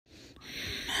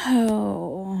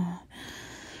Oh,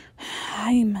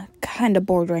 I'm kind of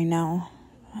bored right now.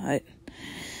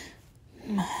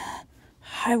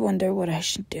 I wonder what I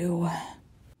should do.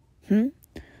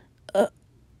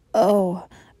 Oh,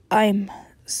 I'm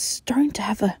starting to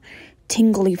have a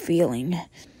tingly feeling.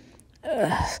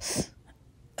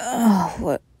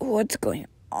 What's going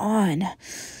on?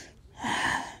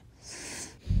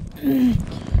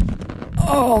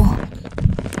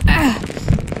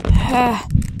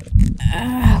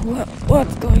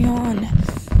 What's going on?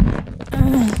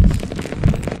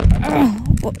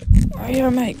 Why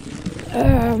are my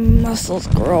muscles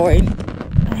growing?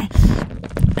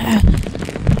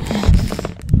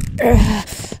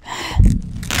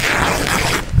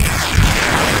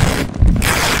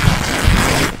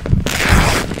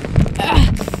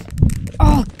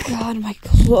 Oh God, my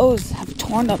clothes have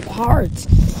torn apart.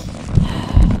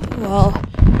 Well,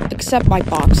 except my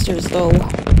boxers, though.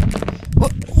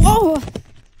 Whoa!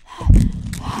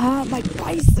 My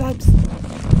biceps.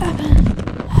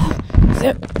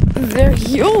 They're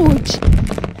huge.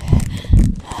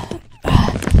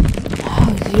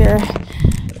 Oh dear.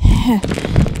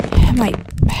 My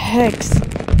pecs.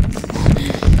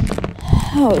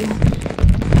 Oh,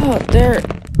 they're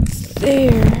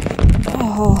there.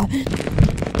 Oh,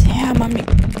 damn!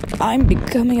 I'm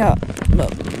becoming a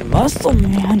muscle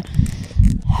man.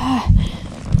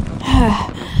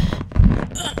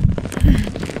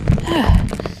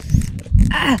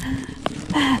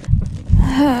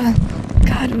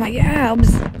 God, my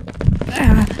abs.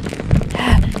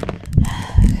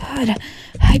 God,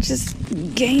 I just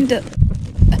gained an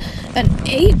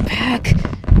 8-pack.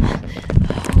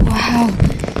 Wow.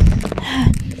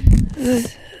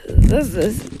 This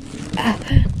is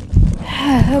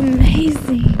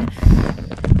amazing.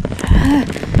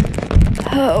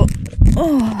 Oh,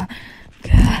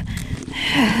 God.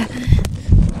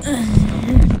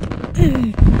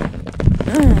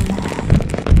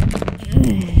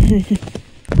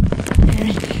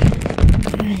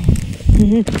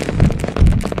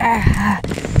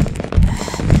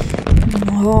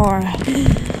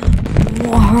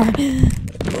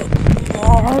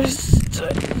 More strengths.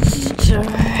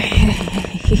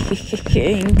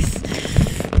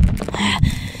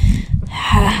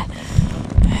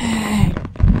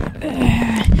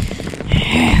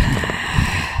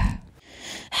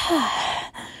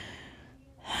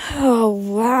 Oh,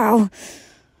 wow.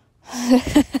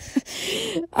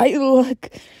 I look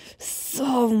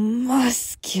so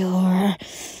muscular.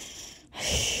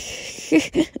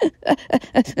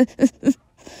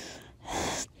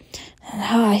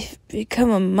 Now I've become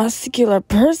a muscular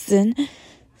person.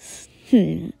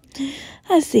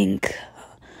 I'll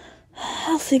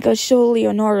show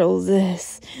Leonardo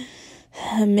this.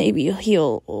 Maybe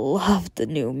he'll love the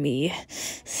new me.